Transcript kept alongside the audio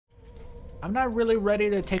I'm not really ready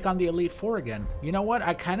to take on the Elite Four again. You know what?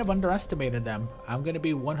 I kind of underestimated them. I'm gonna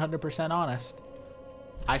be 100% honest.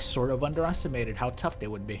 I sort of underestimated how tough they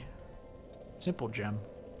would be. Simple gem.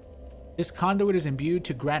 This conduit is imbued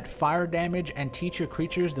to grant fire damage and teach your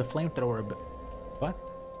creatures the flamethrower. What?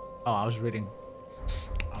 Oh, I was reading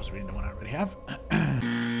the one I already have.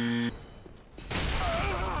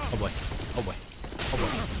 Oh boy. Oh boy. Oh boy.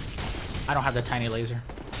 I don't have the tiny laser.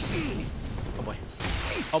 Oh boy.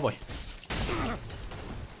 Oh boy.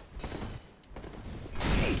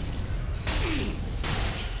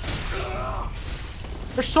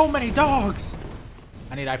 There's so many dogs!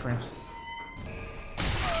 I need iframes.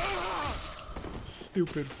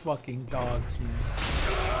 Stupid fucking dogs, man.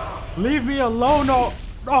 Leave me alone!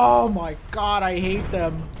 Oh my god, I hate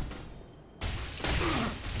them.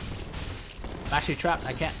 I'm actually trapped.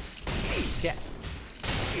 I can't. Can't.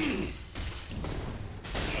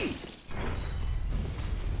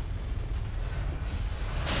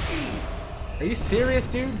 Are you serious,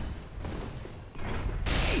 dude?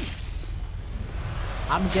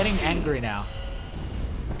 I'm getting angry now.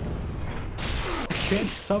 I can't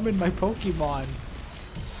summon my Pokemon.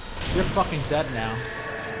 You're fucking dead now.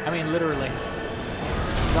 I mean, literally.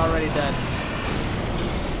 He's already dead.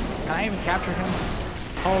 Can I even capture him?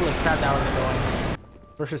 Holy crap, that was annoying.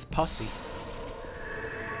 Versus Pussy.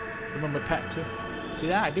 Remember pet too. See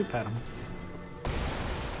that? I do pet him.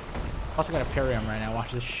 Also gotta parry him right now.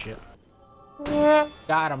 Watch this shit.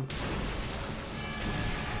 Got him.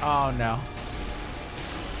 Oh no.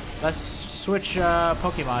 Let's switch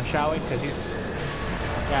Pokemon, shall we? Because he's...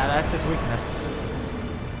 yeah, that's his weakness.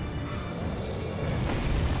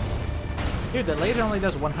 Dude, the laser only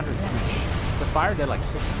does 100 damage. The fire did like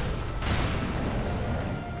 600.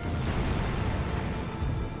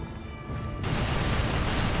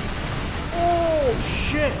 Oh,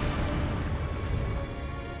 shit!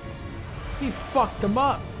 He fucked him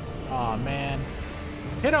up. Aw, man.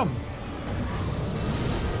 Hit him!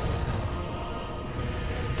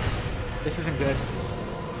 This isn't good.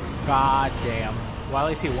 God damn. Well, at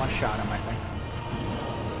least he one-shot him, I think.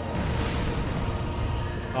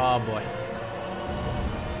 Oh, boy.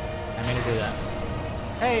 I mean to do that.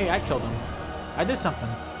 Hey, I killed him. I did something.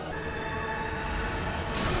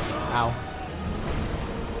 Ow.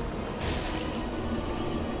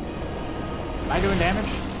 Am I doing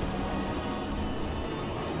damage?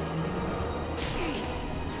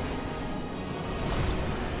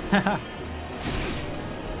 Haha.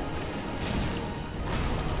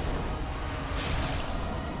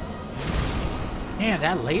 Man,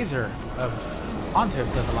 that laser of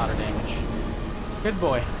Pontiff's does a lot of damage. Good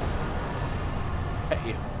boy. Pet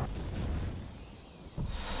you.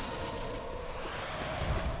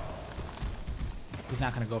 He's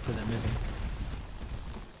not gonna go for them, is he?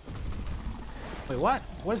 Wait, what?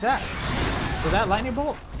 What is that? Was that lightning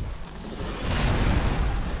bolt?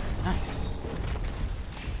 Nice.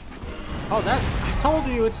 Oh, that... I told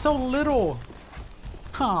you, it's so little.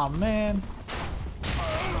 Aw, man.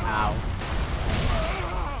 Ow.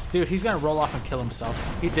 Dude, he's gonna roll off and kill himself.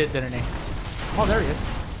 He did, didn't he? Oh, there he is.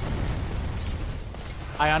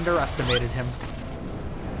 I underestimated him.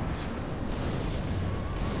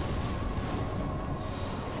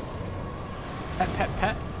 Pet, pet,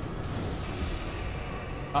 pet.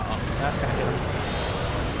 Uh-oh, that's gonna hit him.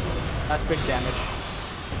 That's big damage.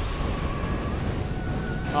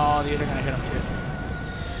 Oh, these are gonna hit him too.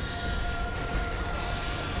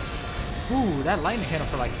 Ooh, that lightning hit him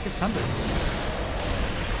for like 600.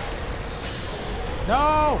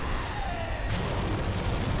 No!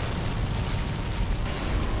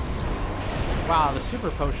 Wow, the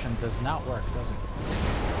super potion does not work, does it?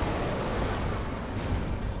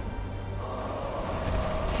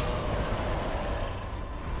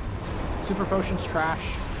 Super potion's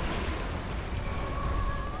trash.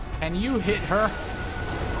 Can you hit her?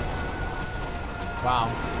 Wow.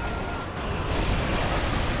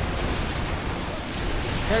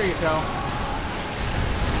 There you go.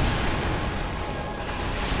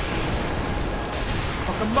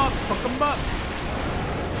 Fuck him up, fuck him up.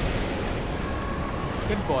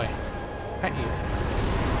 Good boy. Pet you.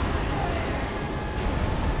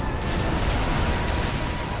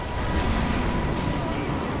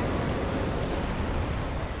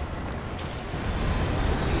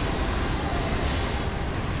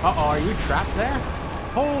 Uh-oh, are you trapped there?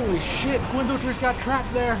 Holy shit, Gwendol just got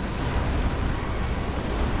trapped there.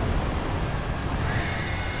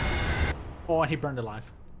 Oh, and he burned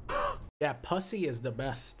alive. Yeah, Pussy is the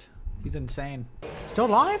best. He's insane. Still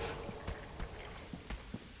alive?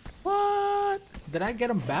 What? Did I get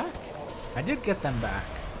him back? I did get them back.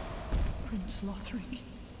 Prince Lothric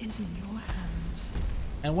is in your hands.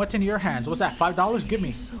 And what's in your hands? What's that? $5? Give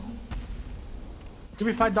me. Give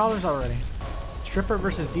me $5 already. Stripper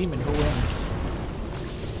versus Demon. Who wins?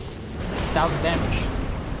 1,000 damage.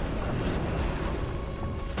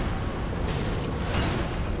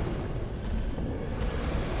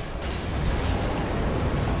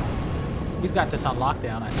 He's got this on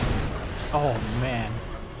lockdown, I think. Oh, man.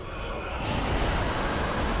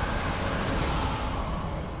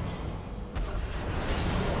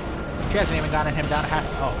 She hasn't even gotten him down to half.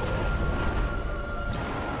 Oh.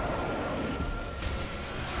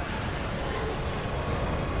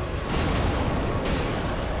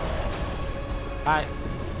 Alright.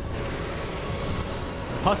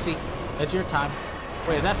 Pussy, it's your time.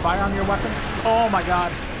 Wait, is that fire on your weapon? Oh my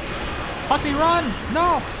god. Pussy, run!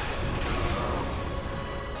 No!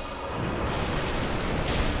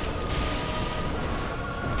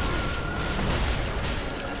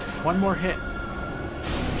 One more hit.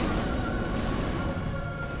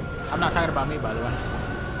 I'm not talking about me, by the way.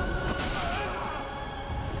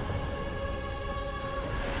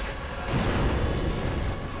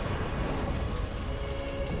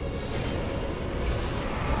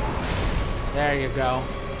 There you go.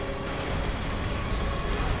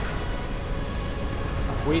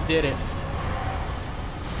 We did it.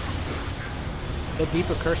 The deep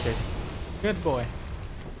accursed. Good boy.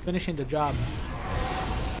 Finishing the job.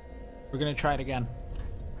 We're gonna try it again.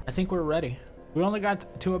 I think we're ready. We only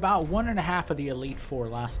got to about 1.5 of the Elite Four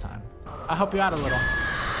last time. I'll help you out a little.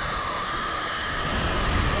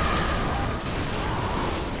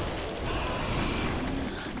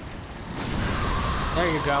 There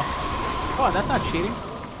you go. Oh, that's not cheating.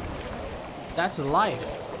 That's life.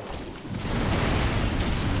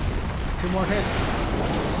 2 more hits.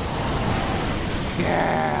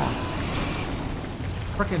 Yeah!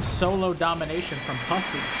 Freaking solo domination from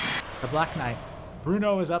Pussy. The Black Knight.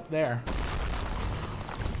 Bruno is up there.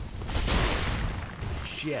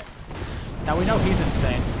 Shit. Now we know he's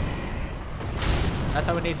insane. That's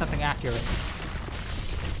how we need something accurate.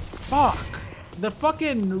 Fuck! The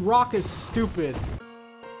fucking rock is stupid.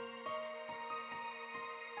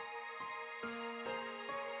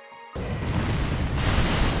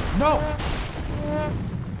 No!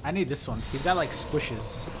 I need this one. He's got like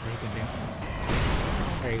squishes that he can do.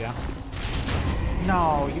 There you go.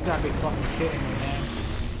 No, you gotta be fucking kidding me, man.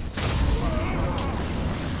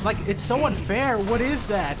 Like, it's so unfair. What is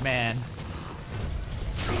that, man?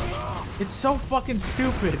 It's so fucking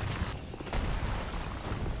stupid.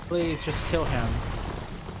 Please, just kill him.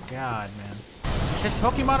 God, man. His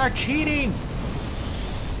Pokemon are cheating!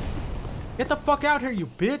 Get the fuck out here, you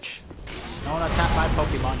bitch! I wanna attack my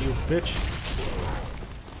Pokemon, you bitch.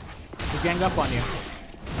 We gang up on you.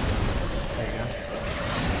 There you go.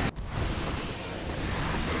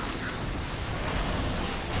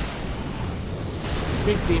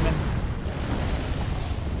 Big demon.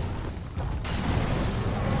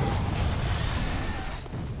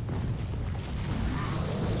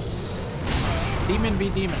 Demon v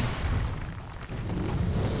demon.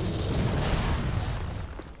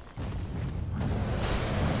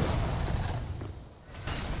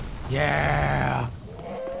 Yeah.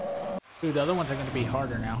 Dude, the other ones are gonna be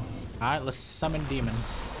harder now. Alright, let's summon demon.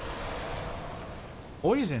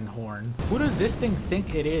 Poison horn. Who does this thing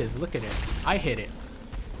think it is? Look at it. I hit it.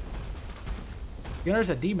 You know there's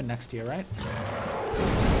a demon next to you, right?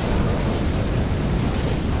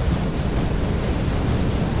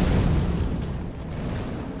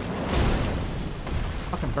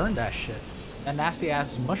 Fucking burn that shit. That nasty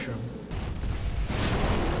ass mushroom.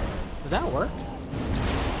 Does that work?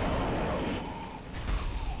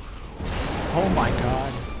 Oh my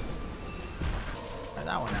god. Try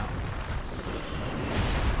that one out.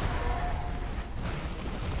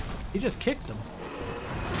 He just kicked him.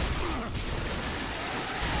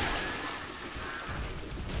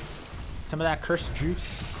 Some of that cursed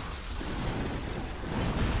juice.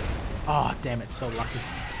 Oh, damn it. So lucky.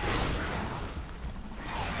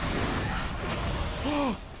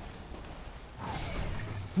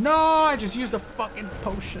 No, I just used a fucking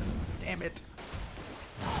potion. Damn it.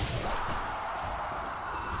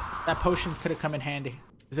 That potion could have come in handy.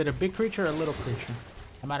 Is it a big creature or a little creature?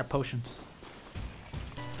 I'm out of potions.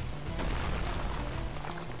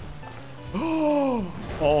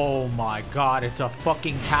 Oh my god, it's a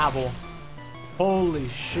fucking Havel. Holy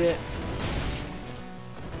shit.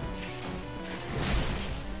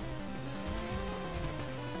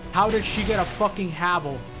 How did she get a fucking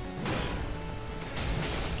Havel?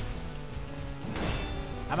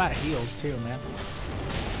 I'm out of heals too, man.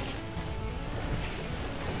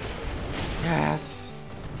 Yes.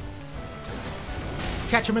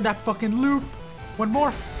 Catch him in that fucking loop. One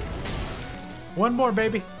more. One more,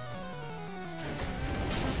 baby.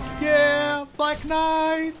 Yeah, Black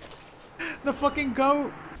Knight. The fucking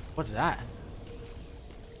goat. What's that?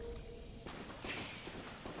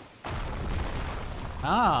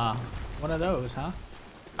 Ah, one of those, huh?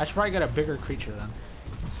 I should probably get a bigger creature then.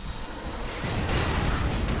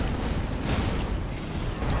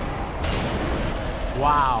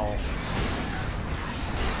 Wow.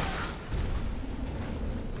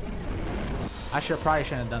 Probably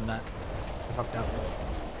shouldn't have done that. I fucked up.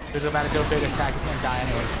 He was about to do a big attack. He's gonna die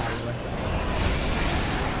anyways, probably.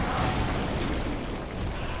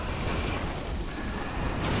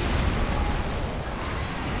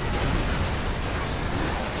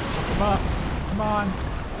 Come up. Come on.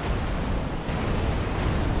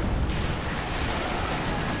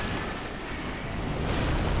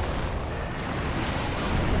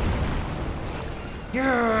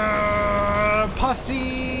 Yeah,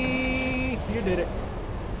 pussy! You did it.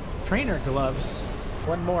 Trainer gloves.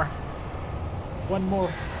 One more. One more.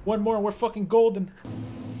 One more. We're fucking golden.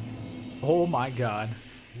 Oh my god.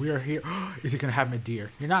 We are here. Is he gonna have Medeer?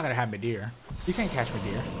 You're not gonna have Medeer. You can't catch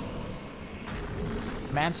Medeer.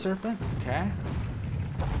 Man serpent. Okay.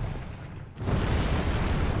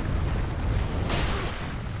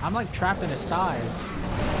 I'm like trapped in his thighs.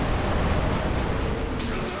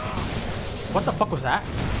 What the fuck was that?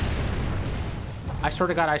 I swear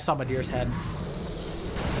to God, I saw Medeer's head.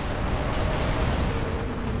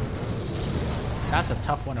 That's a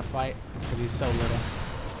tough one to fight because he's so little.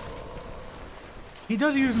 He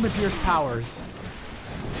does use Medeer's powers.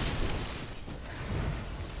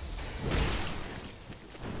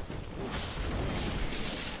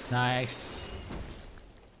 Nice.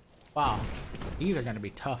 Wow. These are going to be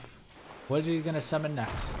tough. What is he going to summon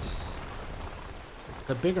next?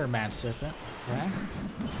 The bigger man serpent. Okay.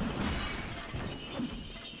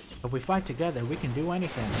 If we fight together, we can do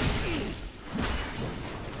anything.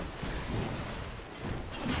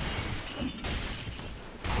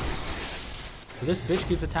 If this bitch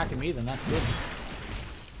keeps attacking me, then that's good.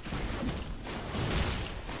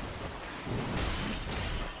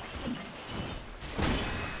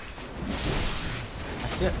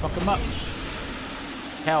 That's it. Fuck him up.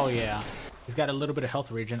 Hell yeah. He's got a little bit of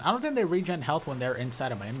health regen. I don't think they regen health when they're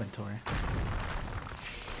inside of my inventory.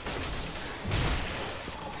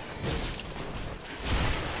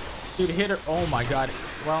 Dude, hit her. Oh my god.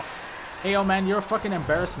 Well, hey, yo, man, you're a fucking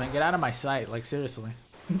embarrassment. Get out of my sight. Like, seriously.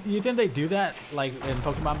 You think they do that, like, in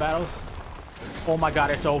Pokemon battles? Oh my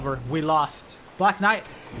god, it's over. We lost. Black Knight.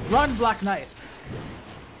 Run, Black Knight.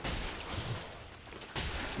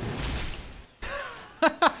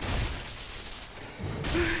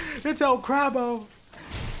 It's El Crabo.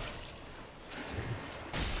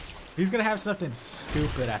 He's gonna have something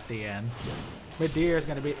stupid at the end. Medeer is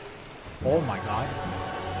gonna be... Oh my god.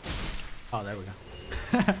 Oh, there we go.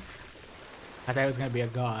 I thought it was gonna be a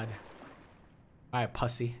god. Alright,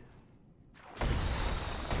 pussy.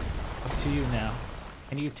 It's up to you now.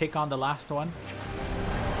 Can you take on the last one?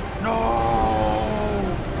 No!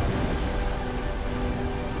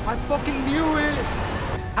 I fucking knew it!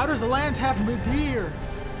 How does the land have Medeer?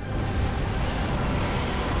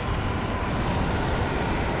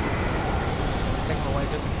 Take him away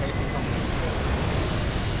just in case he comes in.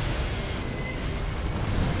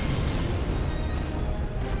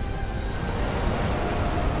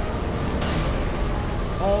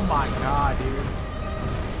 Oh my god,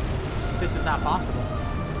 dude. This is not possible.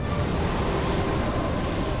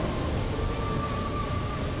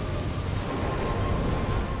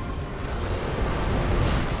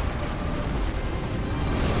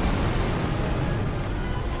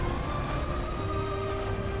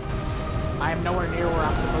 I am nowhere near where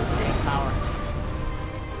I'm supposed to gain power.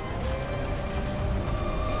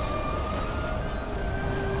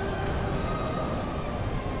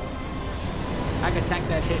 I can tank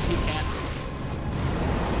that hit, he can't.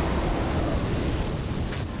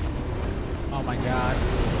 Oh my god.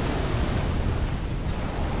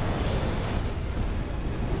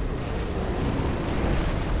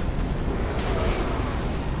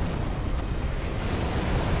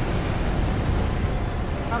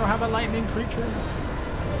 I don't have a lightning creature.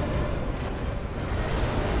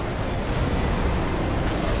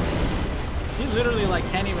 He literally like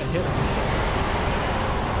can't even hit him.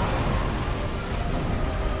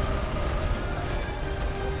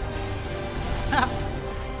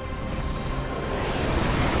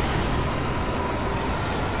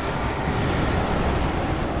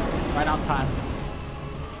 Right on time.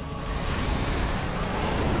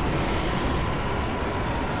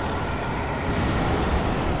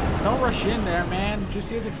 Don't rush in there, man. Did you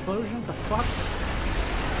see his explosion? What the fuck?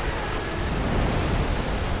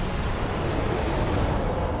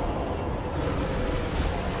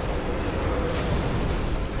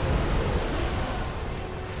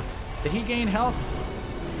 Did he gain health?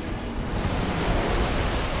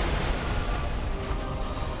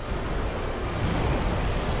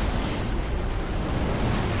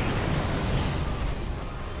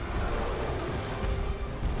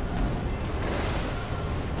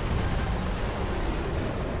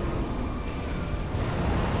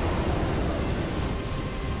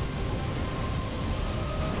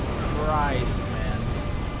 Christ, man.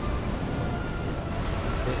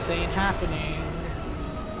 This ain't happening.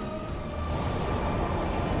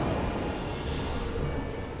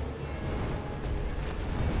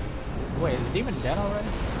 Wait, is the demon dead already?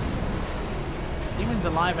 Demon's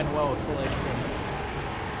alive and well with full HP.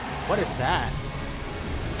 What is that?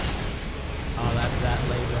 Oh, that's that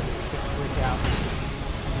laser. Just freak out.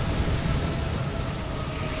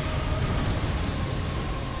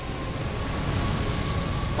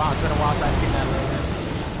 Wow, it's been a while since I've seen that laser.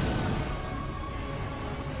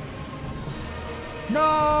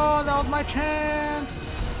 No, that was my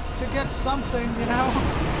chance to get something, you know?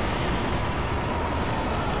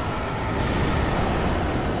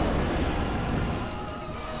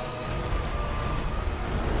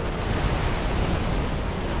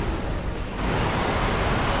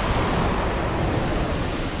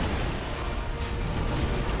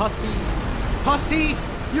 Pussy. Pussy!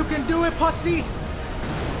 You can do it, Pussy!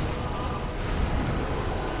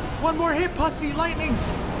 One more hit, Pussy! Lightning!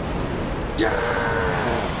 Yeah!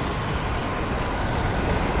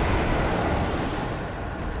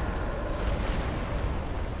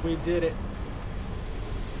 We did it.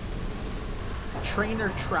 Trainer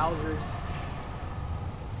trousers.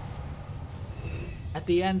 At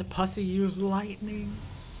the end, Pussy used lightning.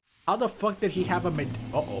 How the fuck did he have a mid-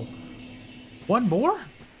 Uh-oh. One more?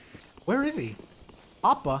 Where is he?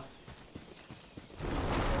 Appa.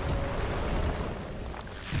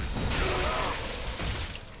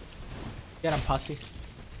 Get him, Pussy.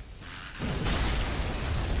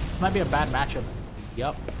 This might be a bad matchup.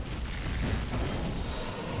 Yup.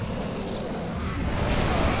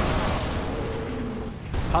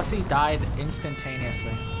 Pussy died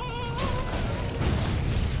instantaneously.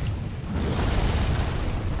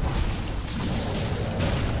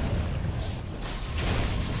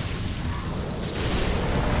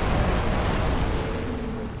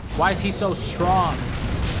 Why is he so strong?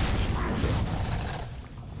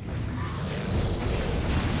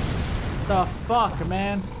 The fuck,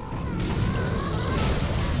 man?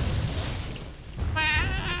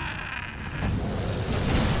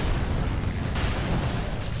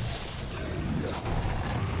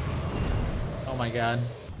 Oh my god.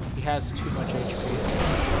 He has too much HP.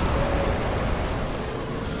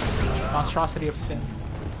 Monstrosity of Sin.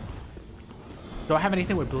 Do I have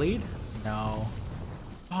anything with bleed? No.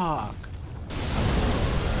 Fuck.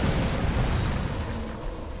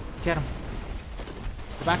 Get him.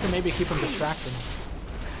 Go back and maybe keep him distracted.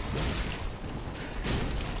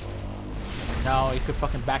 No, he could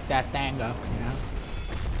fucking back that thing up, you know?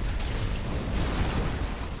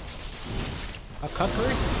 A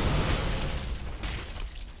cutlery?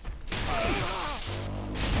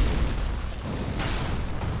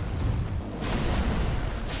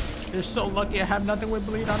 You're so lucky I have nothing with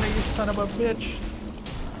bleed on it, you son of a bitch.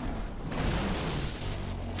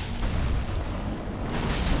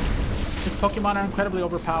 These Pokemon are incredibly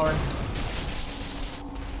overpowered.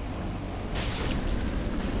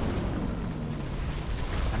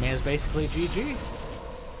 I mean, it's basically GG, you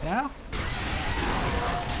know?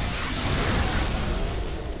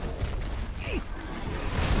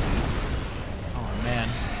 Oh man,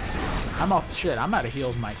 I'm all shit. I'm out of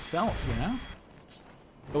heals myself, you know?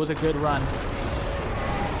 It was a good run.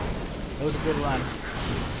 It was a good run.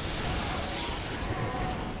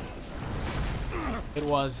 It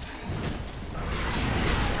was.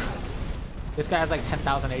 This guy has like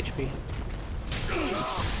 10,000 HP.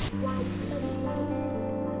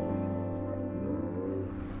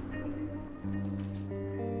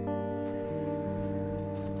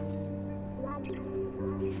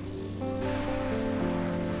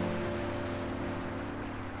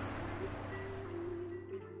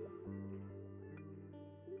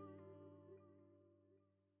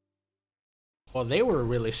 Well, they were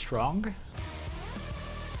really strong.